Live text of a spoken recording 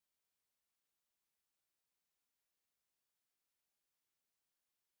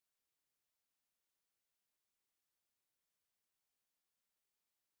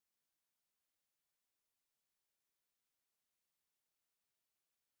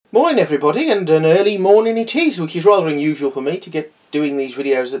Morning everybody, and an early morning it is, which is rather unusual for me to get doing these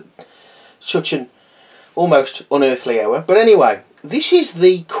videos at such an almost unearthly hour. But anyway, this is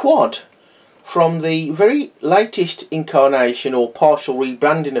the quad from the very latest incarnation or partial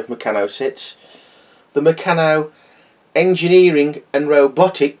rebranding of Meccano sets, the Meccano Engineering and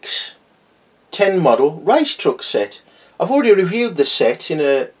Robotics 10 model race truck set. I've already reviewed the set in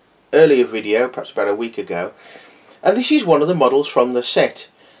an earlier video, perhaps about a week ago, and this is one of the models from the set.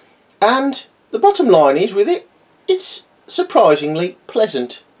 And the bottom line is, with it, it's surprisingly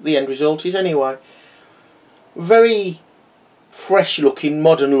pleasant. The end result is anyway. Very fresh looking,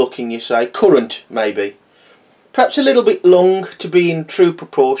 modern looking, you say, current maybe. Perhaps a little bit long to be in true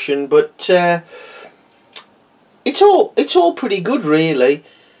proportion, but it's all pretty good really.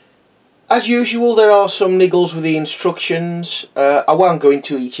 As usual, there are some niggles with the instructions. I won't go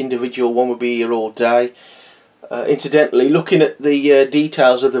into each individual one, we'll be here all day. Incidentally, looking at the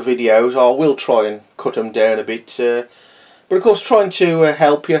details of the videos, I will try and cut them down a bit, but of course trying to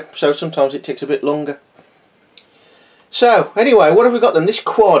help you, so sometimes it takes a bit longer. So anyway, what have we got then? This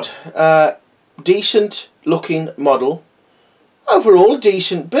quad, decent looking model, overall a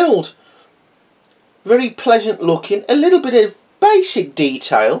decent build, very pleasant looking, a little bit of basic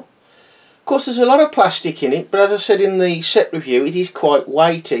detail. Of course there's a lot of plastic in it, but as I said in the set review, it is quite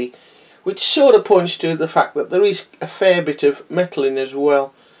weighty, which sort of points to the fact that there is a fair bit of metal in as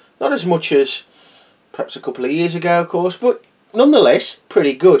well. Not as much as perhaps a couple of years ago, of course, but nonetheless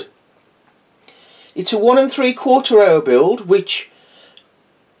pretty good. It's a 1 3/4 hour build, which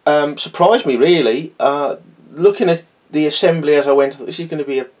surprised me really. Looking at the assembly as I went, I thought this is going to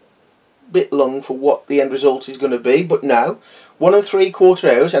be a bit long for what the end result is going to be, but no, 1 3/4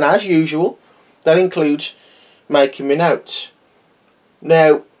 hours, and as usual that includes making me notes.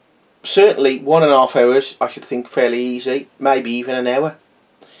 Now certainly 1.5 hours I should think fairly easy, maybe even an hour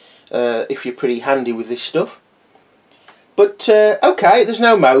if you're pretty handy with this stuff. But okay, there's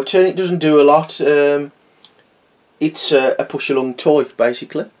no motor and it doesn't do a lot. It's a push along toy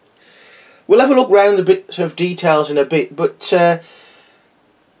basically. We'll have a look round a bit of details in a bit, but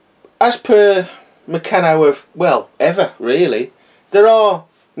as per Meccano of, well, ever really, there are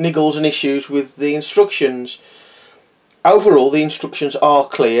niggles and issues with the instructions. Overall the instructions are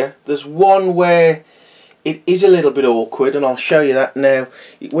clear. There's one where it is a little bit awkward, and I'll show you that now.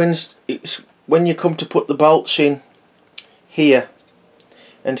 When you come to put the bolts in here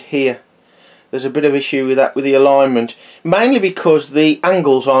and here, there's a bit of issue with that, with the alignment, mainly because the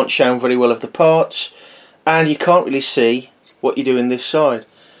angles aren't shown very well of the parts and you can't really see what you're doing this side,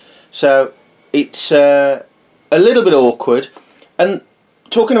 so it's a little bit awkward. And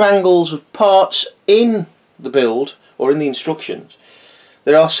talking of angles of parts in the build or in the instructions,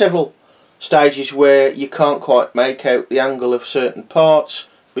 there are several stages where you can't quite make out the angle of certain parts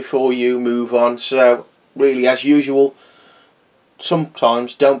before you move on, so really as usual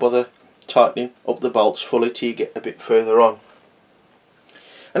sometimes don't bother tightening up the bolts fully till you get a bit further on.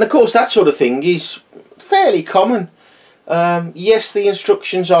 And of course that sort of thing is fairly common. Yes, the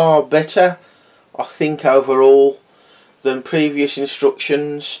instructions are better I think overall than previous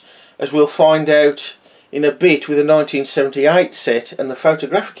instructions, as we'll find out in a bit with the 1978 set and the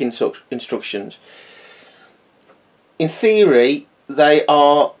photographic instructions. In theory they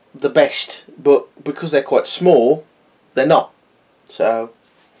are the best, but because they're quite small they're not. So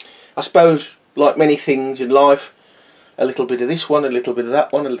I suppose like many things in life, a little bit of this one, a little bit of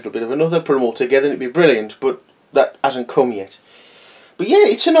that one, a little bit of another, put them all together and it'd be brilliant, but that hasn't come yet. But yeah,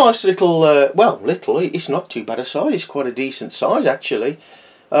 it's a nice little, well, little, it's not too bad a size, it's quite a decent size actually.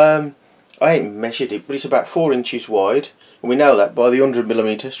 I ain't measured it, but it's about 4 inches wide, and we know that by the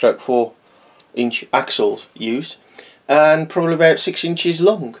 100mm stroke 4 inch axles used, and probably about 6 inches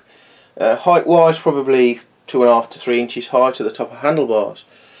long. Height wise probably 2.5 to 3 inches high to the top of handlebars.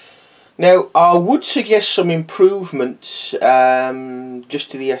 Now I would suggest some improvements just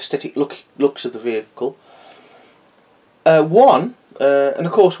to the aesthetic looks of the vehicle. One, and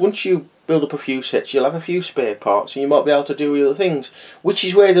of course once you build up a few sets you'll have a few spare parts and you might be able to do other things, which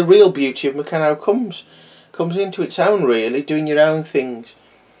is where the real beauty of Meccano comes into its own really, doing your own things.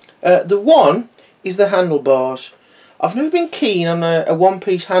 The one is the handlebars. I've never been keen on a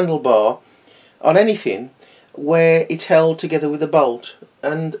one-piece handlebar on anything where it's held together with a bolt,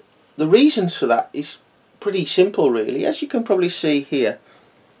 and the reasons for that is pretty simple really. As you can probably see here,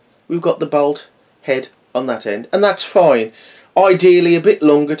 we've got the bolt head on that end, and that's fine. Ideally a bit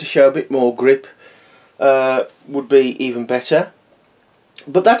longer to show a bit more grip would be even better,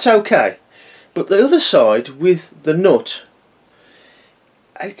 but that's okay. But the other side with the nut,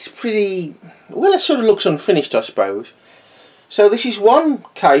 it's pretty, well, it sort of looks unfinished I suppose. So this is one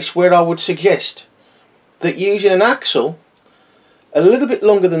case where I would suggest that using an axle a little bit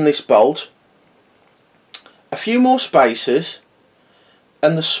longer than this bolt, a few more spacers,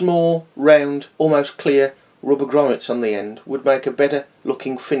 and the small, round, almost clear rubber grommets on the end would make a better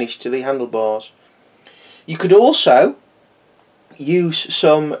looking finish to the handlebars. You could also use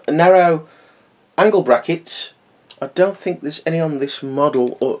some narrow angle brackets. I don't think there's any on this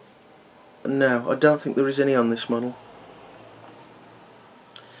model, or no, I don't think there is any on this model.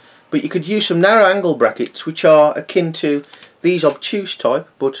 But you could use some narrow angle brackets which are akin to these obtuse type,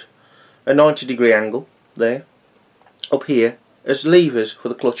 but a 90-degree angle there, up here, as levers for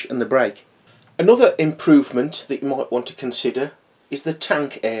the clutch and the brake. Another improvement that you might want to consider is the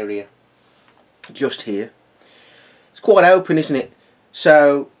tank area, just here. It's quite open, isn't it?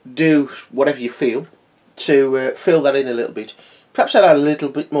 So do whatever you feel to fill that in a little bit. Perhaps add a little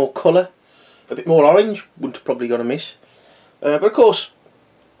bit more colour, a bit more orange, wouldn't have probably gone amiss. But of course,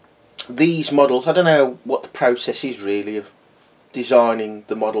 these models, I don't know what the process is really of designing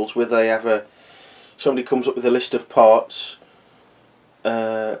the models, whether they have somebody comes up with a list of parts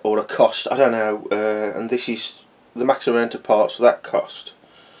or a cost, I don't know, and this is the maximum amount of parts for that cost,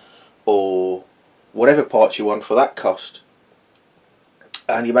 or whatever parts you want for that cost,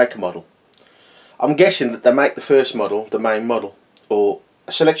 and you make a model. I'm guessing that they make the first model the main model, or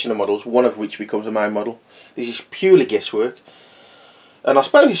a selection of models, one of which becomes a main model. This is purely guesswork. And I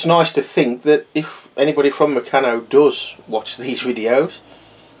suppose it's nice to think that if anybody from Meccano does watch these videos,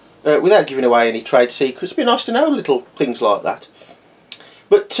 without giving away any trade secrets, it'd be nice to know little things like that.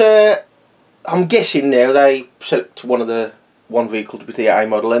 But I'm guessing now they select one vehicle to be the A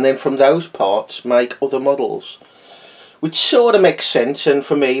model, and then from those parts make other models, which sort of makes sense, and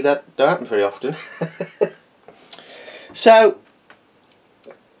for me that don't happen very often. So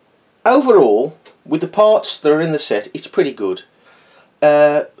overall, with the parts that are in the set, it's pretty good.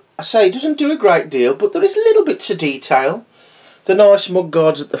 I say it doesn't do a great deal, but there is little bits of detail. The nice mud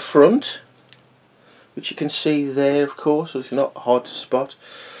guards at the front, which you can see there, of course, so it's not hard to spot.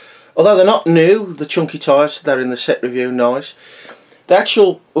 Although they're not new, the chunky tyres, they're in the set review, nice. The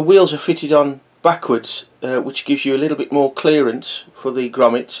actual wheels are fitted on backwards, which gives you a little bit more clearance for the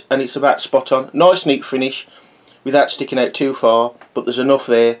grommets, and it's about spot on. Nice neat finish without sticking out too far, but there's enough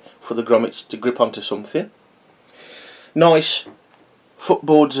there for the grommets to grip onto something. Nice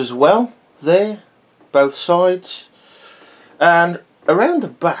footboards as well there, both sides, and around the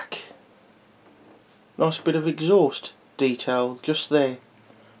back, nice bit of exhaust detail just there.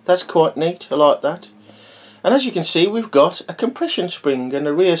 That's quite neat, I like that. And as you can see, we've got a compression spring and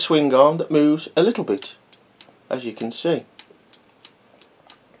a rear swing arm that moves a little bit, as you can see.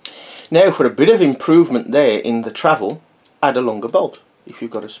 Now for a bit of improvement there in the travel, add a longer bolt if you've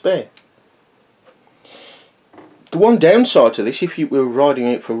got a spare. The one downside to this, if you were riding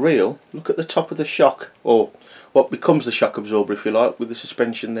it for real, look at the top of the shock, or what becomes the shock absorber if you like, with the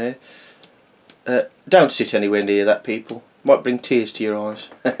suspension there. Don't sit anywhere near that, people. Might bring tears to your eyes.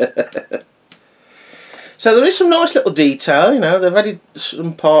 So there is some nice little detail, you know, they've added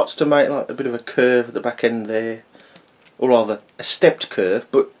some parts to make like a bit of a curve at the back end there, or rather a stepped curve,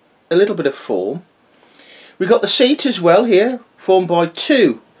 but a little bit of form. We've got the seat as well here, formed by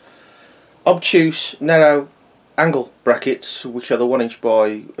two obtuse narrow angle brackets, which are the 1 inch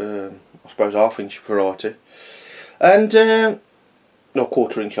by I suppose ½ inch variety, and no,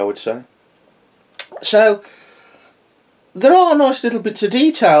 1/4 inch I would say. So there are nice little bits of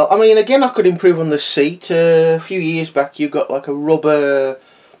detail. I mean, again, I could improve on the seat. A few years back you got like a rubber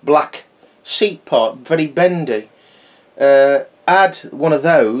black seat part, very bendy. Add one of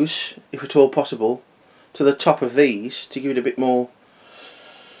those, if at all possible, to the top of these to give it a bit more,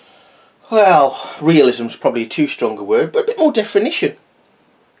 well, realism's probably too strong a word, but a bit more definition.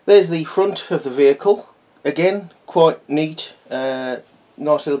 There's the front of the vehicle, again quite neat, nice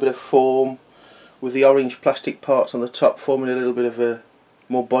little bit of form with the orange plastic parts on the top forming a little bit of a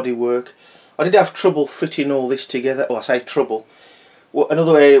more body work. I did have trouble fitting all this together. Well, I say trouble,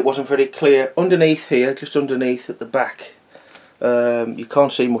 another area it wasn't very clear. Underneath here, just underneath at the back, you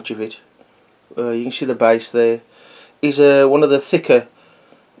can't see much of it, you can see the base there, is one of the thicker,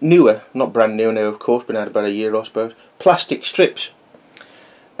 newer, not brand new now of course, been out about a year I suppose, plastic strips,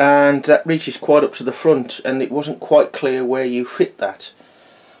 and that reaches quite up to the front, and it wasn't quite clear where you fit that.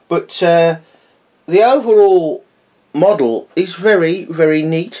 But the overall model is very, very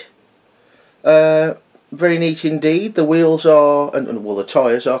neat, very neat indeed. The wheels are, and well, the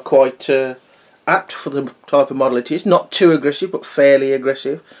tyres are quite apt for the type of model it is, not too aggressive but fairly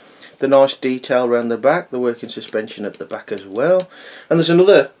aggressive. The nice detail around the back, the working suspension at the back as well, and there's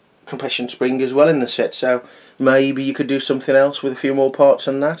another compression spring as well in the set, so maybe you could do something else with a few more parts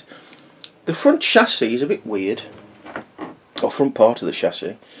on that. The front chassis is a bit weird, or front part of the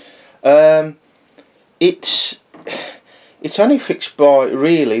chassis. It's only fixed by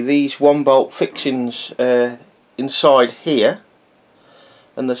really these 1-bolt fixings inside here,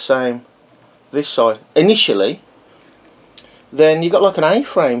 and the same this side initially. Then you've got like an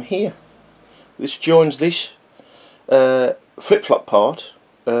A-frame here. This joins this flip-flop part,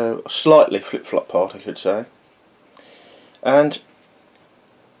 slightly flip-flop part I should say, and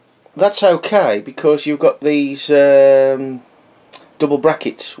that's okay because you've got these double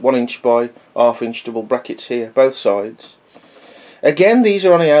brackets, 1 inch by 1/2 inch double brackets here, both sides. Again, these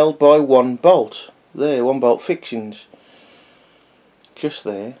are only held by 1 bolt. There, 1 bolt fixings, just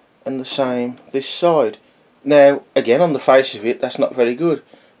there, and the same this side. Now, again, on the face of it, that's not very good,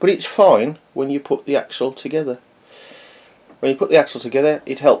 but it's fine when you put the axle together. When you put the axle together,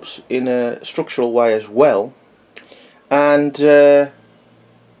 it helps in a structural way as well, and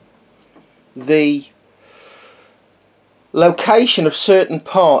the location of certain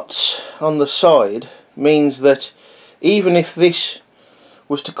parts on the side means that even if this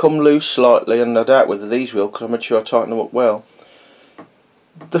was to come loose slightly, and I doubt whether these will because I'm not sure I tighten them up well,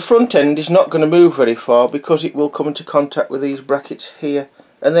 the front end is not going to move very far because it will come into contact with these brackets here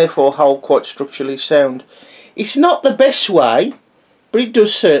and therefore hold quite structurally sound. It's not the best way, but it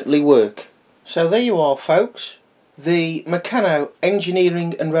does certainly work. So there you are, folks. The Meccano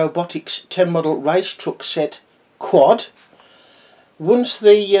Engineering and Robotics 10 model race truck set quad. Once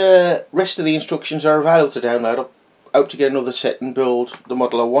the rest of the instructions are available to download, I hope to get another set and build the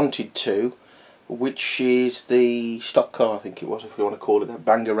model I wanted to, which is the stock car, I think it was, if you want to call it that,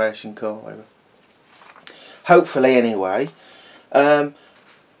 banger racing car, whatever. Hopefully, anyway.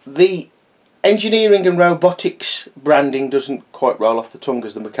 The engineering and robotics branding doesn't quite roll off the tongue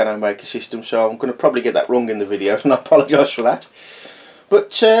as the Meccano Maker System, so I'm going to probably get that wrong in the video, and I apologise for that.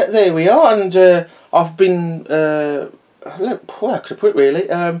 But there we are, and I've been, well, how could I put it really,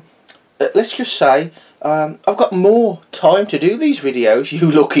 let's just say, I've got more time to do these videos, you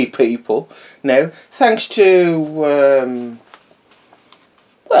lucky people, now, thanks to,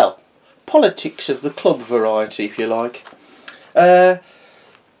 well, politics of the club variety, if you like,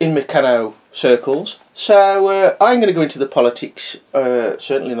 in Meccano circles. So I'm going to go into the politics,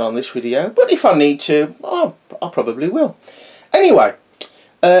 certainly not on this video, but if I need to, I probably will. Anyway,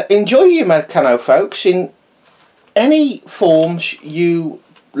 enjoy your Meccano, folks, in any forms you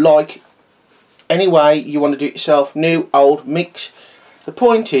like, any way you want to do it yourself, new, old, mix. The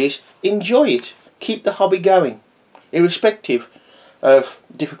point is, enjoy it. Keep the hobby going, irrespective of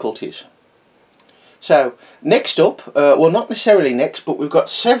difficulties. So, next up, well, not necessarily next, but we've got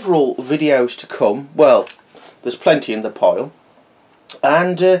several videos to come. Well, there's plenty in the pile.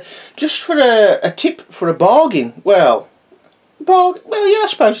 And just for a tip for a bargain, well, yeah, I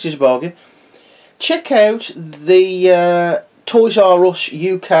suppose it is a bargain. Check out the Toys R Us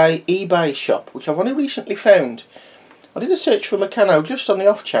UK eBay shop, which I've only recently found. I did a search for Meccano just on the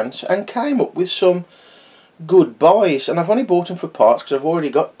off chance and came up with some good buys, and I've only bought them for parts because I've already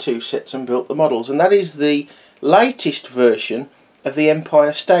got 2 sets and built the models, and that is the latest version of the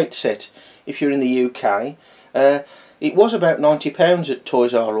Empire State set. If you're in the UK, it was about £90 at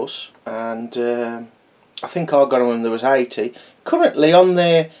Toys R Us, and I think I got them when there was 80. Currently on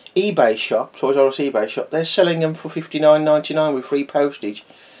their eBay shop, Toys R Us eBay shop, they're selling them for £59.99 with free postage.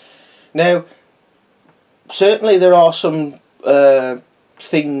 Now, certainly there are some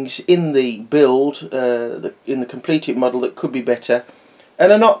things in the build, in the completed model, that could be better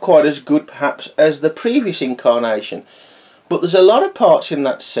and are not quite as good perhaps as the previous incarnation, but there's a lot of parts in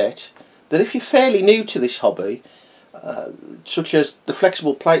that set that if you're fairly new to this hobby, such as the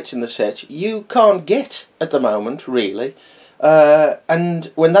flexible plates in the set, you can't get at the moment really,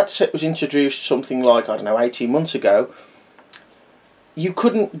 and when that set was introduced something like, I don't know, 18 months ago, you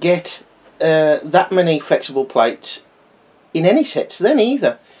couldn't get that many flexible plates in any sets then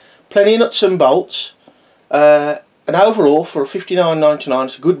either. Plenty of nuts and bolts, and overall for £59.99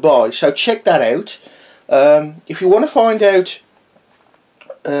 it's a good buy, so check that out. If you want to find out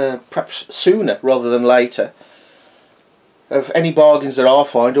perhaps sooner rather than later of any bargains that I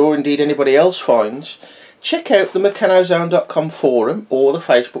find, or indeed anybody else finds, check out the meccanozone.com forum or the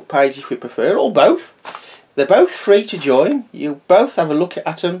Facebook page if you prefer, or both. They're both free to join. You both have a look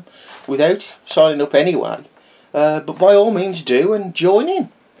at them without signing up anyway. But by all means do and join in,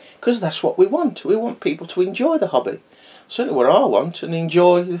 because that's what we want. We want people to enjoy the hobby. Certainly what I want, and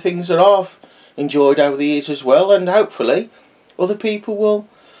enjoy the things that I've enjoyed over the years as well, and hopefully other people will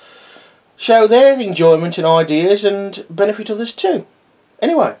show their enjoyment and ideas and benefit others too.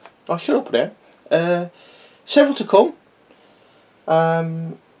 Anyway, I shut up now. Several to come.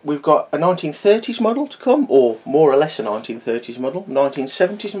 We've got a 1930s model to come, or more or less a 1930s model,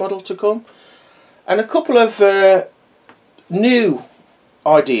 1970s model to come, and a couple of new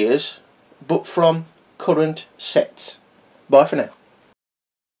ideas, but from current sets. Bye for now.